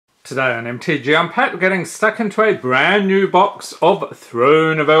Today on MTG Unpacked, we're getting stuck into a brand new box of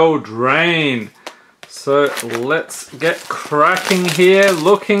Throne of Eldraine. So let's get cracking here.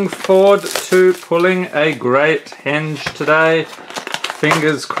 Looking forward to pulling a great henge today.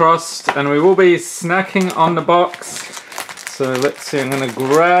 Fingers crossed, and we will be snacking on the box. So let's see, I'm going to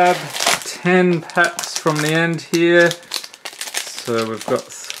grab 10 packs from the end here. So we've got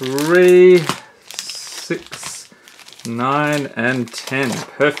 3, 6, 9 and 10.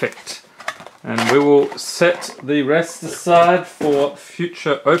 Perfect. And we will set the rest aside for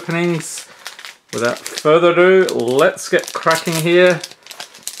future openings. Without further ado, let's get cracking here.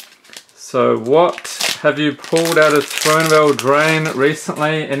 So what have you pulled out of Throne of Eldraine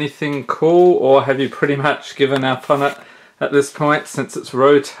recently? Anything cool, or have you pretty much given up on it at this point since it's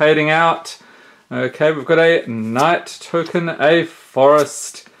rotating out? Okay, we've got a Knight token, a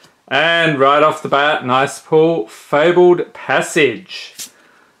Forest, and right off the bat, nice pull, Fabled Passage.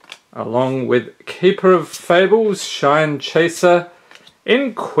 Along with Keeper of Fables, Shine Chaser,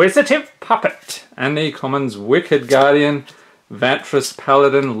 Inquisitive Puppet, and the commons Wicked Guardian, Vantress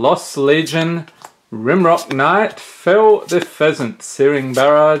Paladin, Lost Legion, Rimrock Knight, Fell the Pheasant, Searing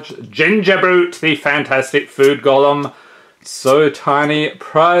Barrage, Ginger Brute, the fantastic Food Golem, So Tiny,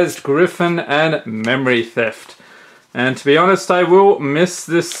 Prized Griffin, and Memory Theft. And to be honest, I will miss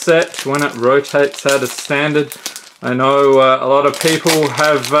this set when it rotates out of standard. I know a lot of people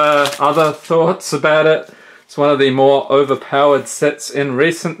have other thoughts about it. It's one of the more overpowered sets in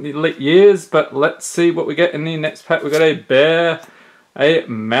recent years, but let's see what we get in the next pack. We've got a Bear, a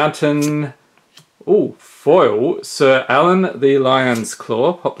Mountain, foil, Sir Alan the Lion's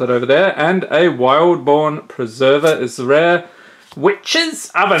Claw, pop that over there, and a Wildborn Preserver is the rare.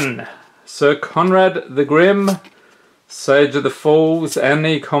 Witch's Oven, Sir Conrad the Grim, Sage of the Falls, and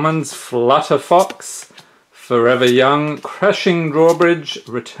the commons Flutter Fox, Forever Young, Crashing Drawbridge,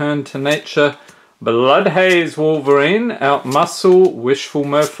 Return to Nature, Bloodhaze Wolverine, Outmuscle, Wishful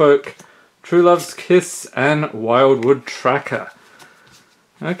Merfolk, True Love's Kiss, and Wildwood Tracker.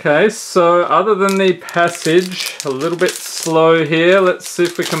 Okay, so other than the passage, a little bit slow here. Let's see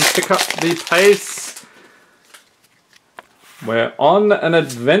if we can pick up the pace. We're on an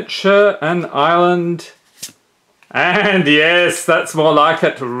adventure, an island, and yes, that's more like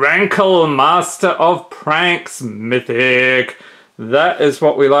it. Rankle, Master of Pranks, Mythic. That is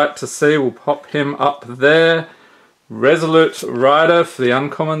what we like to see. We'll pop him up there. Resolute Rider for the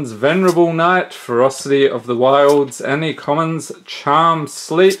uncommons, Venerable Knight, Ferocity of the Wilds, and the commons, Charm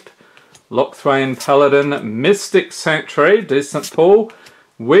Sleep, Lochthwain Paladin, Mystic Sanctuary, decent pull,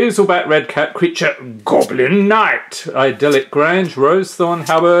 Weaselbat Red Cat Creature, Goblin Knight, Idyllic Grange, Rosethorn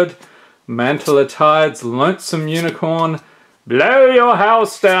Halberd, Mantle of Tides, Lonesome Unicorn, Blow Your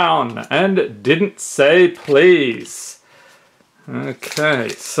House Down, and Didn't Say Please. Okay,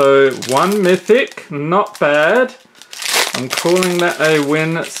 so one mythic, not bad. I'm calling that a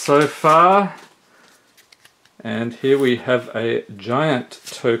win so far. And here we have a giant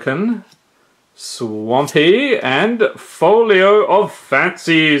token, Swampy, and Folio of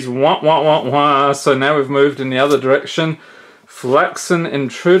Fancies. Wah, wah, wah, wah. So now we've moved in the other direction. Flaxen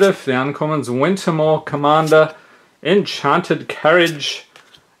Intruder for the uncommons, Wintermoor Commander, Enchanted Carriage,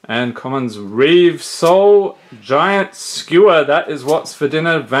 and commons Reeve Soul, Giant Skewer, that is what's for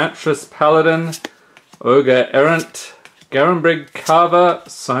dinner, Vantress Paladin, Ogre Errant, Garenbrig Carver,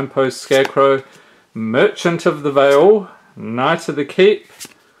 Signpost Scarecrow, Merchant of the Vale, Knight of the Keep,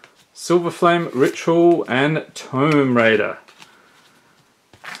 Silverflame Ritual, and Tomb Raider.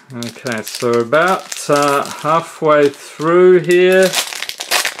 Okay, so about halfway through here.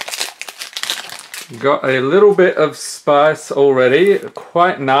 Got a little bit of spice already,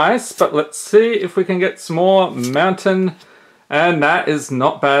 quite nice, but let's see if we can get some more. Mountain, and that is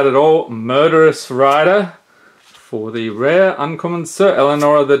not bad at all. Murderous Rider for the rare uncommon, Sir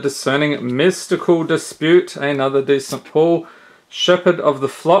Eleanor the Discerning, Mystical Dispute, another decent pull. Shepherd of the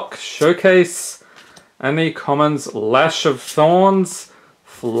Flock, Showcase, and the commons, Lash of Thorns,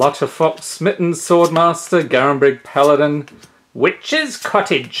 Flutterfox, Smitten Swordmaster, Garenbrig Paladin, Witch's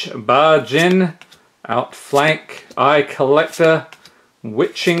Cottage, Bargin, Outflank, Eye Collector,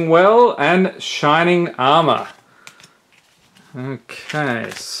 Witching Well, and Shining Armor. Okay,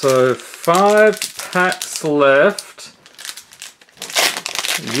 so 5 packs left.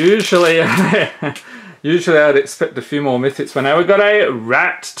 Usually I'd expect a few more mythics, but now we've got a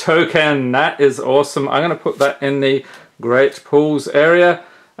Rat token. That is awesome. I'm going to put that in the Great Pools area.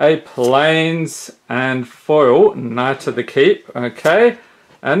 A Plains and foil, Knight of the Keep. Okay.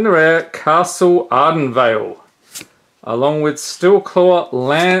 And the rare Castle Ardenvale, along with Steelclaw,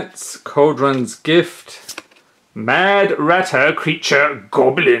 Lance, Cauldron's Gift, Mad Ratter, creature,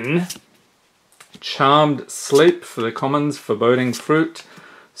 goblin. Charmed Sleep for the commons, Foreboding Fruit.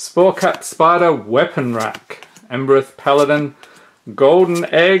 Sporecat Spider, Weapon Rack. Embereth Paladin, Golden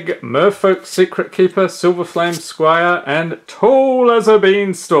Egg, Merfolk Secret Keeper, Silverflame Squire, and Tall as a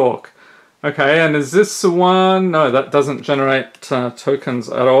Beanstalk. Okay, and is this the one? No, that doesn't generate tokens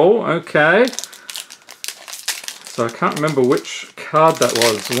at all. Okay. So I can't remember which card that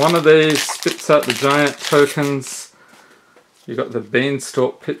was. One of these spits out the giant tokens. You got the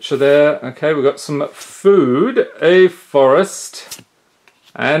beanstalk picture there. Okay, we've got some food, a forest,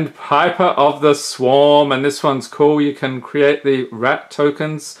 and Piper of the Swarm. And this one's cool. You can create the rat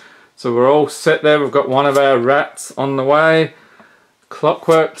tokens. So we're all set there. We've got one of our rats on the way.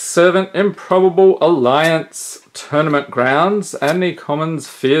 Clockwork Servant, Improbable Alliance, Tournament Grounds, and the commons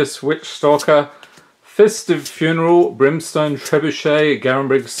Fierce Witch Stalker, Festive Funeral, Brimstone Trebuchet,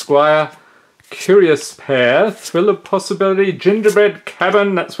 Garenbrig Squire, Curious Pair, Thrill of Possibility, Gingerbread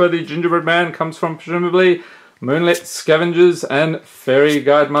Cabin, that's where the gingerbread man comes from presumably, Moonlit Scavengers, and Fairy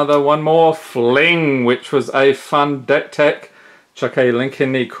Guidemother. One more, Fling, which was a fun deck tech. Chuck a link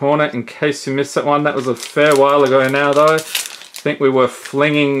in the corner in case you missed that one. That was a fair while ago now though. I think we were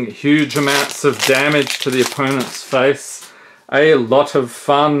flinging huge amounts of damage to the opponent's face. A lot of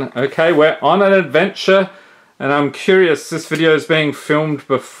fun. Okay, we're on an adventure, and I'm curious, this video is being filmed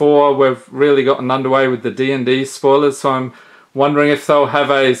before we've really gotten underway with the D&D spoilers, so I'm wondering if they'll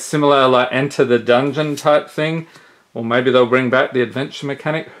have a similar like enter the dungeon type thing, or maybe they'll bring back the adventure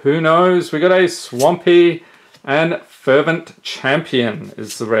mechanic. Who knows? We got a Swampy and Fervent Champion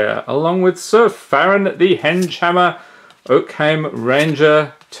is the rare, along with Sir Farron the Henge Hammer, Oakham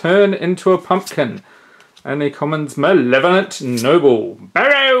Ranger, Turn into a Pumpkin, and the commons Malevolent Noble,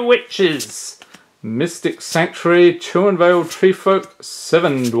 Barrow Witches, Mystic Sanctuary, Chillinvale Treefolk,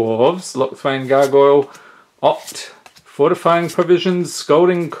 Seven Dwarves, Lochthwain Gargoyle, Opt, Fortifying Provisions,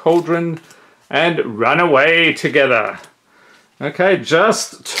 Scalding Cauldron, and Runaway Together. Okay,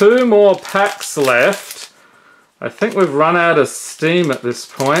 just 2 more packs left. I think we've run out of steam at this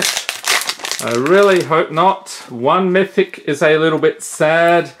point. I really hope not. 1 mythic is a little bit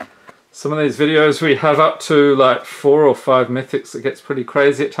sad. Some of these videos we have up to like 4 or 5 mythics. It gets pretty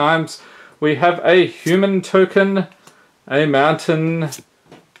crazy at times. We have a human token, a mountain,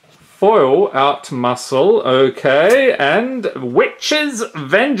 foil out muscle, okay, and Witch's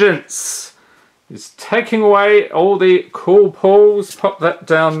Vengeance is taking away all the cool pulls. Pop that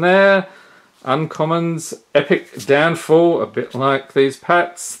down there. Uncommons, Epic Downfall, a bit like these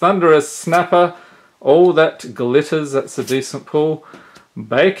packs. Thunderous Snapper, all that glitters, that's a decent pull.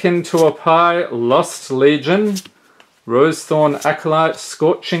 Bake into a Pie, Lost Legion, Rosethorn Acolyte,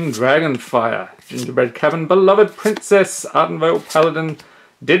 Scorching Dragonfire, Gingerbread Cabin, Beloved Princess, Ardenvale Paladin,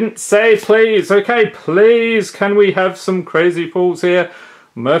 Didn't Say Please. Okay, please, can we have some crazy pulls here?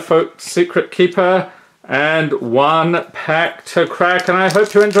 Merfolk Secret Keeper, and 1 pack to crack. And I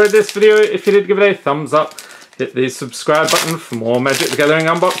hope you enjoyed this video. If you did, give it a thumbs up. Hit the subscribe button for more Magic the Gathering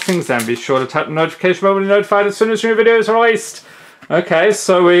unboxings, and be sure to tap the notification bell to be notified as soon as new videos are released. Okay,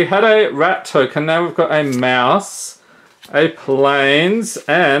 so we had a rat token, now we've got a mouse, a plains,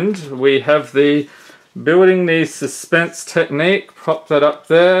 and we have the building the suspense technique. Prop that up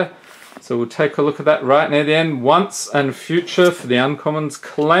there. So we'll take a look at that right near the end. Once and Future for the uncommons.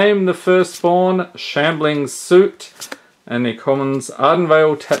 Claim the Firstborn, Shambling Suit, and the commons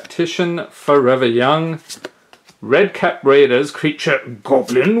Ardenvale Tactician, Forever Young. Redcap Raiders, Creature,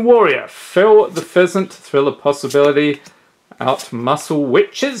 Goblin Warrior, Fell the Pheasant, Thrill of Possibility, Out Muscle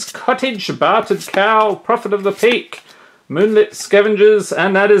Witches, Cottage, Bartered Cow, Prophet of the Peak, Moonlit Scavengers,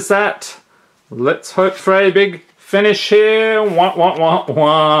 and that is that. Let's hope for a big finish here. Wah, wah, wah,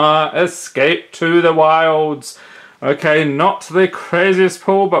 wah. Escape to the Wilds. Okay, not the craziest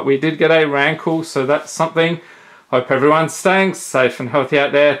pull, but we did get a rankle, so that's something. Hope everyone's staying safe and healthy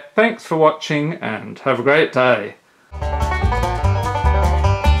out there. Thanks for watching, and have a great day.